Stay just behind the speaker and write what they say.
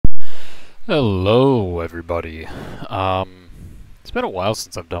Hello, everybody. It's been a while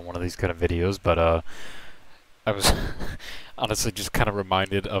since I've done one of these kind of videos, but I was honestly just kind of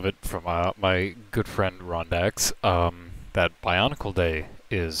reminded of it from my good friend Rondax. That Bionicle Day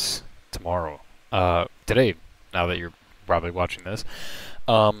is tomorrow. Today, now that you're probably watching this.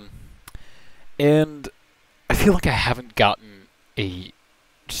 Um, and I feel like I haven't gotten a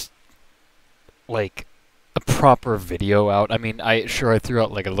just like a proper video out. I mean, I threw out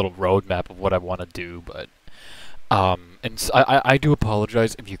like a little roadmap of what I want to do, but and so I do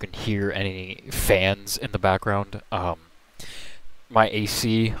apologize if you can hear any fans in the background. My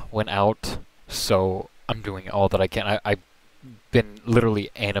AC went out, so I'm doing all that I can. I've been literally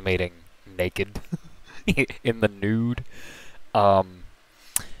animating naked in the nude. Um,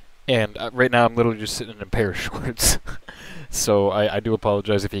 and right now I'm literally just sitting in a pair of shorts. So I do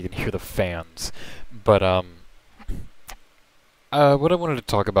apologize if you can hear the fans. But what I wanted to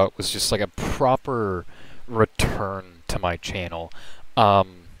talk about was just like a proper return to my channel,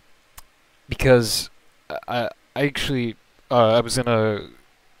 um, because I actually I was in a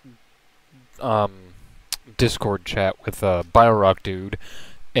um, Discord chat with a Biorock dude,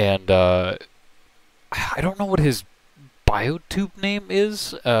 and I don't know what his biotube name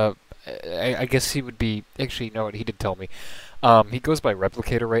is. I guess he would be actually. You know what? He did tell me. He goes by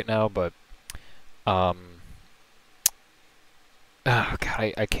Replicator right now, but um, oh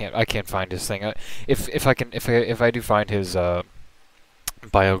god, I can't find his thing. If I do find his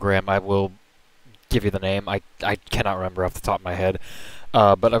biogram, I will give you the name. I cannot remember off the top of my head.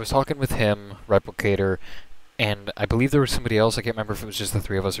 But I was talking with him, Replicator, and I believe there was somebody else. I can't remember if it was just the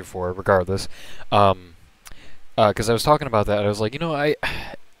three of us or four. Regardless, because I was talking about that, I was like,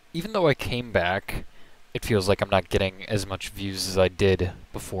 even though I came back, it feels like I'm not getting as much views as I did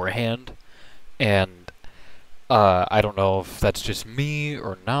beforehand, and I don't know if that's just me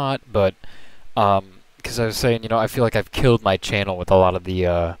or not, but because I was saying, I feel like I've killed my channel with a lot of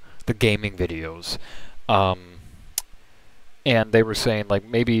the gaming videos, um, and they were saying like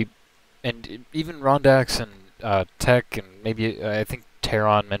maybe, and even Rondax and Tech and maybe I think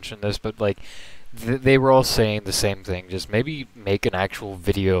Terran mentioned this, but like they were all saying the same thing. Just maybe make an actual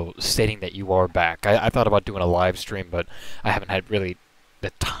video stating that you are back. I thought about doing a live stream, but I haven't had really the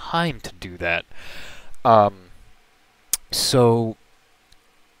time to do that. Um, so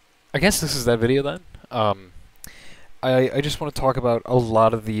I guess this is that video then. I just want to talk about a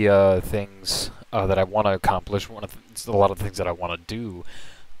lot of the things that I want to accomplish. A lot of the things that I want to do,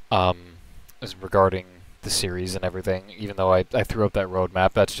 as regarding the series and everything. Even though I threw up that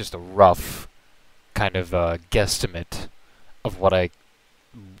roadmap, that's just a rough kind of guesstimate of what I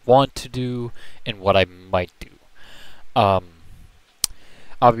want to do and what I might do. Um,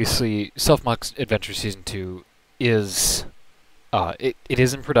 Obviously, Self-Mock's Adventure Season 2 is it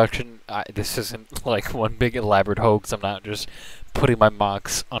is in production. This isn't like one big elaborate hoax. I'm not just putting my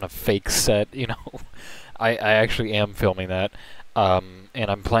mocks on a fake set. I actually am filming that, and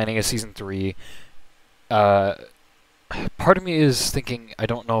I'm planning a season 3. Uh, Part of me is thinking I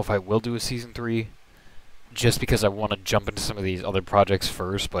don't know if I will do a season 3, just because I want to jump into some of these other projects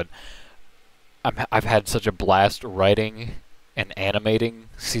first. But I've had such a blast writing and animating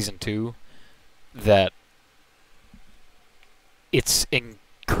season 2 that it's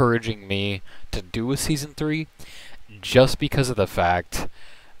encouraging me to do a season 3, just because of the fact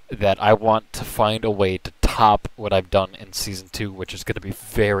that I want to find a way to top what I've done in season 2, which is going to be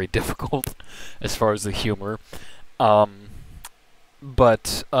very difficult as far as the humor. Um,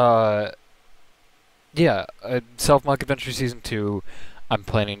 but yeah, Self-Mock Adventure Season 2, I'm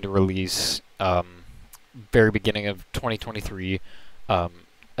planning to release very beginning of 2023. Um,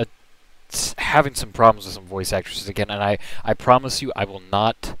 Having some problems with some voice actresses again, and I promise you I will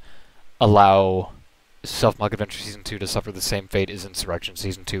not allow Self-Mock Adventure Season 2 to suffer the same fate as Insurrection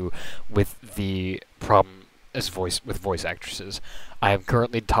Season 2 with the problem as voice actresses. I am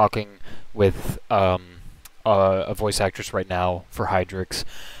currently talking with a voice actress right now for Hydrix.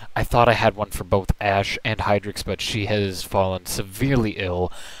 I thought I had one for both Ash and Hydrix, but she has fallen severely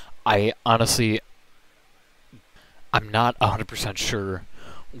ill. I honestly, I'm not 100% sure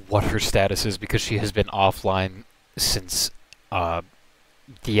what her status is, because she has been offline since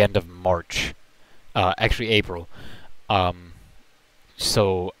the end of March, actually April.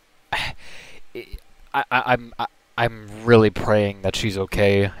 So I'm really praying that she's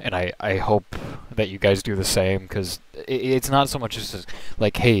okay, and I hope that you guys do the same, because it's not so much as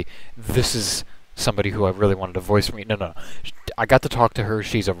like, hey, this is somebody who I really wanted to voice for me. No. I got to talk to her.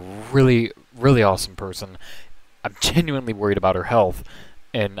 She's a really, really awesome person. I'm genuinely worried about her health,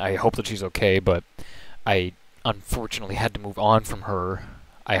 and I hope that she's okay, but I unfortunately had to move on from her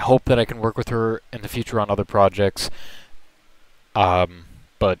I hope that I can work with her in the future on other projects.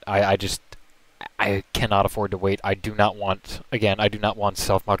 But I cannot afford to wait. I do not want, again, I do not want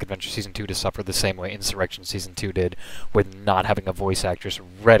Self-Mock Adventure Season 2 to suffer the same way Insurrection Season 2 did, with not having a voice actress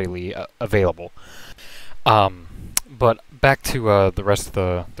readily available. But back to the rest of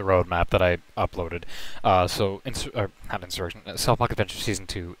the roadmap that I uploaded. Not Insurrection, Self-Mock Adventure Season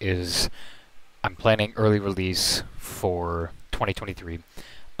 2 is, I'm planning early release for 2023.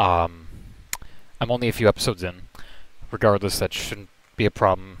 I'm only a few episodes in. Regardless, that shouldn't be a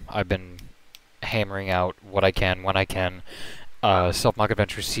problem. I've been hammering out what I can when I can. Self-Mock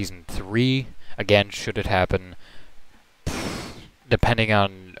Adventure Season 3, again, should it happen, depending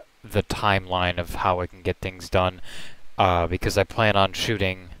on the timeline of how I can get things done, because I plan on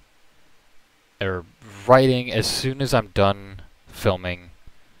shooting or writing as soon as I'm done filming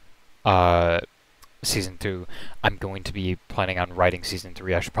Season 2. I'm going to be planning on writing Season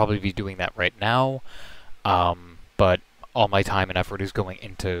 3. I should probably be doing that right now. But all my time and effort is going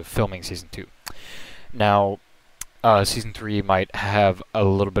into filming Season 2. Now, Season 3 might have a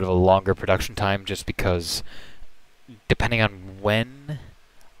little bit of a longer production time just because, depending on when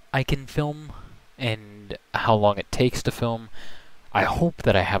I can film and how long it takes to film, I hope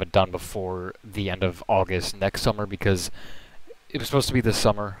that I have it done before the end of August next summer, because it was supposed to be this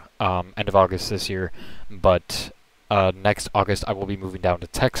summer, end of August this year, but next August I will be moving down to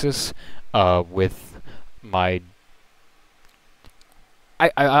Texas with my...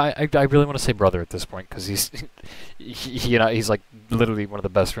 I really want to say brother at this point, because he's like literally one of the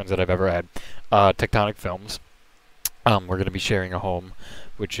best friends that I've ever had. Tectonic Films. We're going to be sharing a home,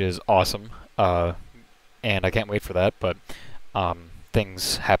 which is awesome, and I can't wait for that. But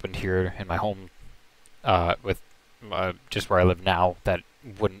things happened here in my home with just where I live now that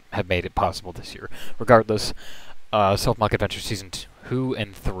wouldn't have made it possible this year. Regardless, Self-Mock Adventure Season 2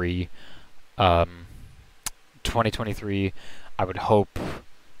 and 3, 2023. I would hope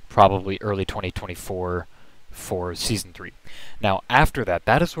probably early 2024 for Season 3. Now, after that,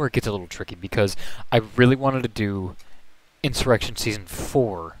 that is where it gets a little tricky, because I really wanted to do Insurrection Season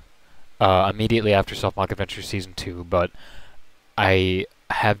 4 immediately after Self-Mock Adventure Season 2, but I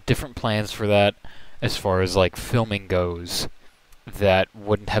have different plans for that as far as like filming goes that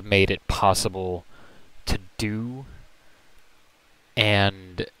wouldn't have made it possible to do,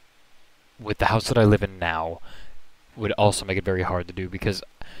 and with the house that I live in now, would also make it very hard to do, because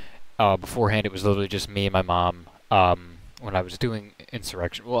beforehand it was literally just me and my mom when I was doing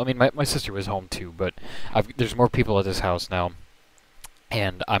Insurrection. Well, I mean, my sister was home too, but there's more people at this house now,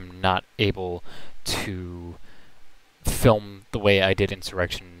 and I'm not able to film the way I did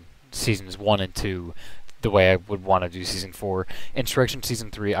Insurrection Seasons 1 and 2 the way I would want to do Season 4. Insurrection Season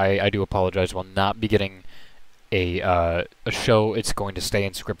 3, I do apologize, will not be getting a show. It's going to stay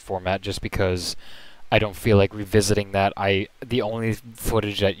in script format just because I don't feel like revisiting that. The only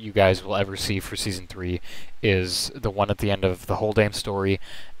footage that you guys will ever see for Season 3 is the one at the end of the whole damn story,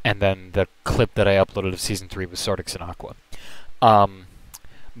 and then the clip that I uploaded of Season 3 with Sardix and Aqua.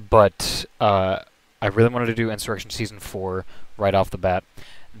 But I really wanted to do Insurrection Season 4 right off the bat.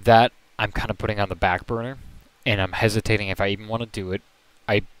 That I'm kind of putting on the back burner, and I'm hesitating if I even want to do it.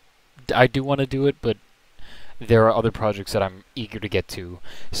 I do want to do it, but there are other projects that I'm eager to get to,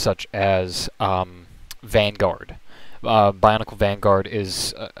 such as Vanguard. Bionicle Vanguard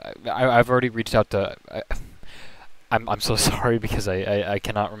is... I've already reached out to... I'm so sorry because I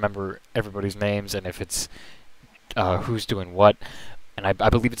cannot remember everybody's names and if it's who's doing what. And I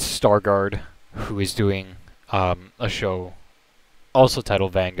believe it's Stargard who is doing a show also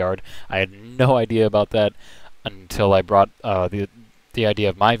titled Vanguard. I had no idea about that until I brought the idea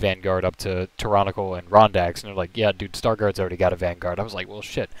of my Vanguard up to Tyrannical and Rondax, and they're like, yeah, dude, Starguard's already got a Vanguard. I was like, well,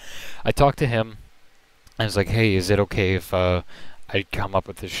 shit. I talked to him, and I was like, hey, is it okay if I come up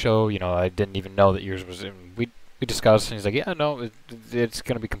with this show? You know, I didn't even know that yours was... We discussed, and he's like, yeah, no, it's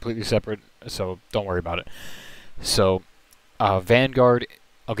going to be completely separate, so don't worry about it. So, Vanguard,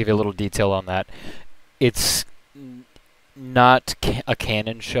 I'll give you a little detail on that. It's not a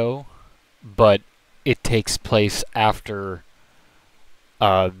canon show, but it takes place after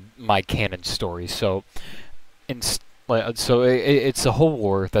my canon story. So, it's a whole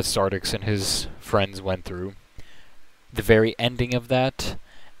war that Sardix and his friends went through. The very ending of that,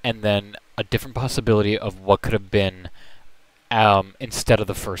 and then a different possibility of what could have been instead of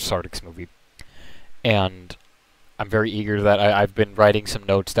the first Sardix movie. And I'm very eager to that. I've been writing some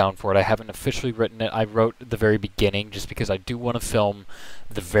notes down for it. I haven't officially written it. I wrote the very beginning just because I do want to film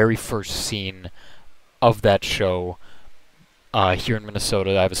the very first scene of that show here in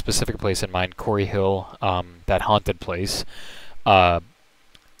Minnesota. I have a specific place in mind, Corey Hill, that haunted place.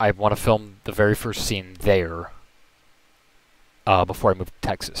 I want to film the very first scene there before I move to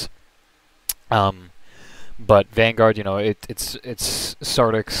Texas. But Vanguard, you know, it's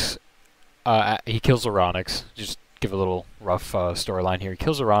Sardix. He kills Oronix. Just give a little rough storyline here. He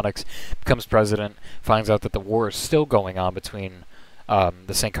kills Oronix, becomes president, finds out that the war is still going on between the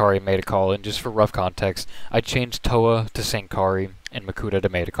Sankari and Maidakal. And just for rough context, I changed Toa to Sankari and Makuta to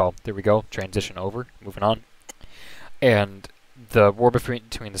Maidakal. There we go. Transition over. Moving on. And the war between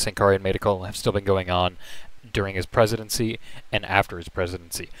the Sankari and Maidakal have still been going on during his presidency and after his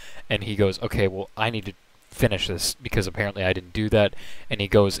presidency. And he goes, okay, well, I need to finish this because apparently I didn't do that. And he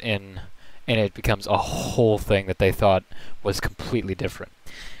goes in, and it becomes a whole thing that they thought was completely different.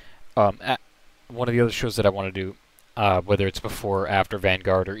 One of the other shows that I want to do, whether it's before or after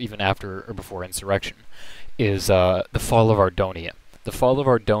Vanguard or even after or before Insurrection, is The Fall of Ardonia. The Fall of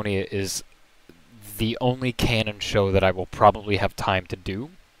Ardonia is the only canon show that I will probably have time to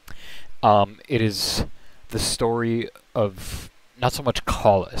do. It is the story of not so much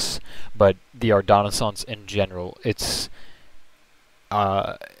Collis, but the Ardonisants in general. It's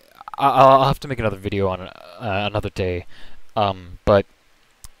I'll have to make another video on it another day, but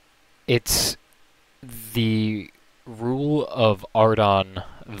it's the rule of Ardon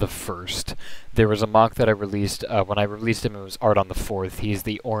the First. There was a mock that I released. When I released him, it was Ardon the Fourth. He's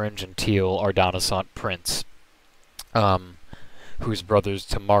the orange and teal Ardonisant prince, who's brothers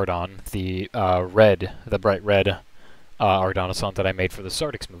to Mardon, the bright red Ardonisant that I made for the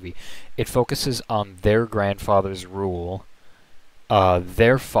Sardix movie. It focuses on their grandfather's rule,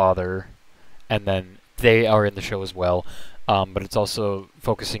 their father, and then they are in the show as well. But it's also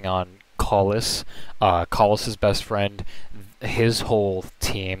focusing on Collis, Collis's best friend, his whole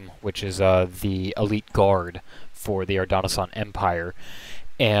team, which is the elite guard for the Ardonisant Empire.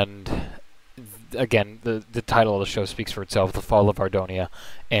 And again, the title of the show speaks for itself, The Fall of Ardonia,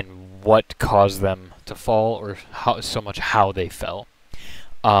 and what caused them to fall, or so much how they fell.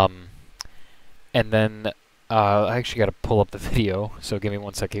 And then I actually got to pull up the video, so give me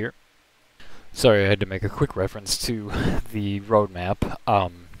one sec here. Sorry, I had to make a quick reference to the roadmap.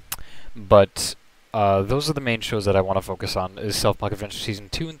 But those are the main shows that I want to focus on, is Self-Block Adventure Season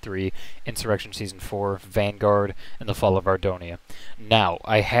 2 and 3, Insurrection Season 4, Vanguard, and The Fall of Ardonia. Now,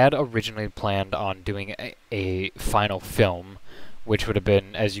 I had originally planned on doing a final film, which would have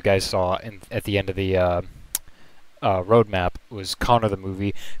been, as you guys saw at the end of the roadmap, was Connor the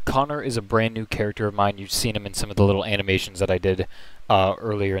movie. Connor is a brand new character of mine. You've seen him in some of the little animations that I did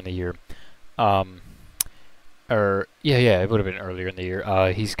earlier in the year. It would have been earlier in the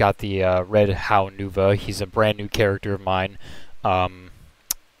year. He's got the red How Nuva. He's a brand new character of mine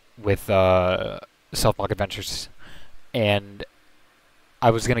with Self-Block Adventures. And I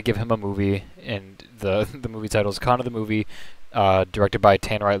was going to give him a movie, and the movie title is Connor the Movie, directed by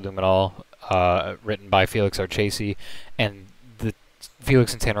Tannerite Luminol, written by Felix Archesi. And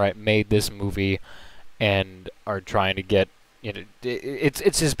Felix and Tannerite made this movie and are trying to get, you know,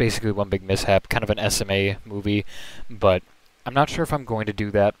 it's just basically one big mishap, kind of an SMA movie, but I'm not sure if I'm going to do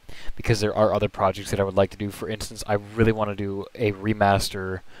that because there are other projects that I would like to do. For instance, I really want to do a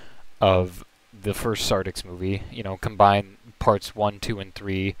remaster of the first Sardix movie, you know, combine parts 1, 2, and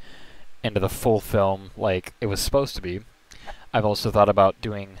 3 into the full film like it was supposed to be. I've also thought about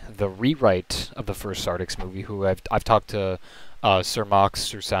doing the rewrite of the first Sardix movie, who I've talked to Sir Mox,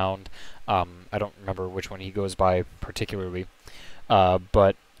 Sir Sound. I don't remember which one he goes by particularly,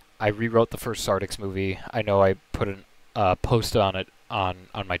 but I rewrote the first Sardix movie. I know I put a post on it on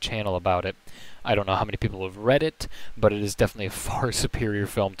my channel about it. I don't know how many people have read it, but it is definitely a far superior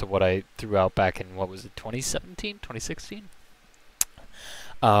film to what I threw out back in, what was it, 2017, 2016?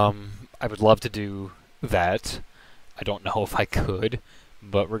 I would love to do that. I don't know if I could,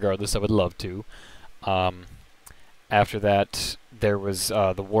 but regardless, I would love to. After that, there was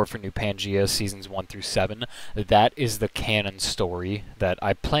The War for New Pangaea, Seasons 1 through 7. That is the canon story that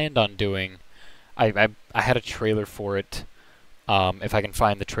I planned on doing. I had a trailer for it. If I can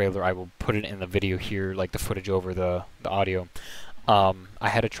find the trailer, I will put it in the video here, like the footage over the audio. I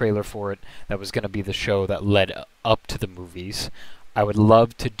had a trailer for it that was going to be the show that led up to the movies. I would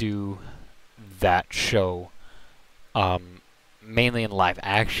love to do that show, mainly in live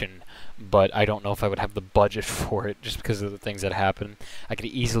action, but I don't know if I would have the budget for it just because of the things that happen. I could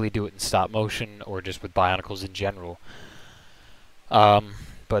easily do it in stop motion or just with Bionicles in general.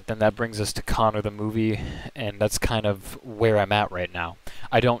 But then that brings us to Connor the movie, and that's kind of where I'm at right now.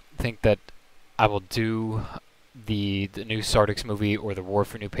 I don't think that I will do the new Sardix movie or the War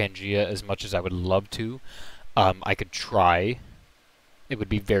for New Pangaea as much as I would love to. I could try. It would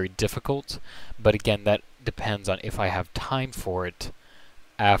be very difficult, but again, that depends on if I have time for it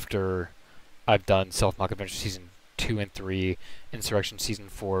after I've done Self-Mock Adventure Season 2 and 3, Insurrection Season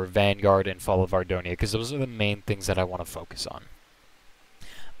 4, Vanguard, and Fall of Ardonia, because those are the main things that I want to focus on.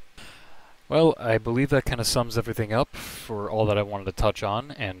 Well, I believe that kind of sums everything up for all that I wanted to touch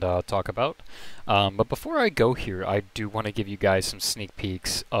on and talk about. But before I go here, I do want to give you guys some sneak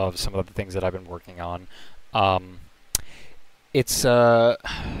peeks of some of the things that I've been working on. It's I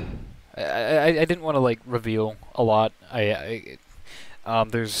didn't want to like reveal a lot.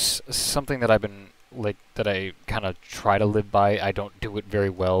 There's something that I've been that I kind of try to live by. I don't do it very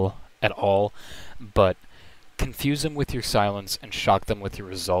well at all, but confuse them with your silence and shock them with your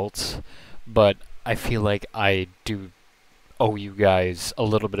results. But I feel like I do owe you guys a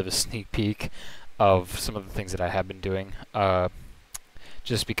little bit of a sneak peek of some of the things that I have been doing,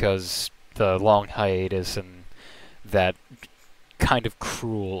 just because the long hiatus and that kind of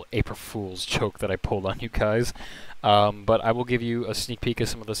cruel April Fool's joke that I pulled on you guys. But I will give you a sneak peek of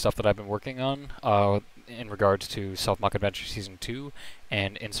some of the stuff that I've been working on in regards to Self-Mock Adventure Season 2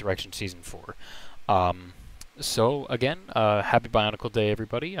 and Insurrection Season 4. So, again, happy Bionicle Day,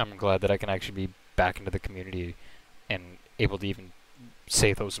 everybody. I'm glad that I can actually be back into the community and able to even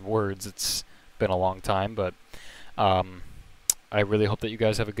say those words. It's been a long time, but I really hope that you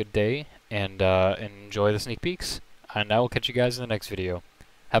guys have a good day and enjoy the sneak peeks. And I will catch you guys in the next video.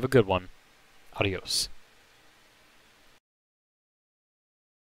 Have a good one. Adios.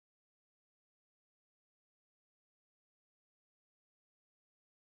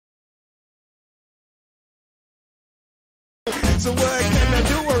 So what can I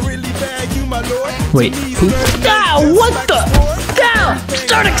do? I really bag you, my lord. Wait, who? Ah, what the? Down!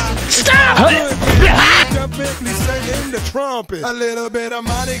 Stop! Singing the trumpet. A little bit of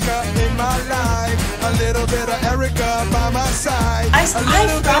Monica in my life. A little bit of Erica by my side. I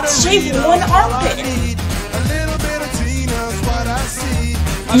forgot to shave one armpit. A little bit of Tina's what I see.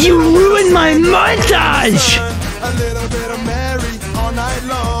 You ruined my montage! A little bit of Mary all night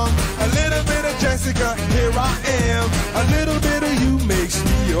long. A little bit of Jessica, here I am. A little bit of you makes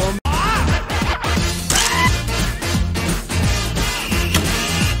me your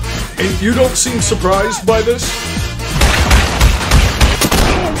And you don't seem surprised by this?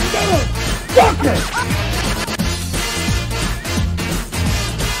 Fucker!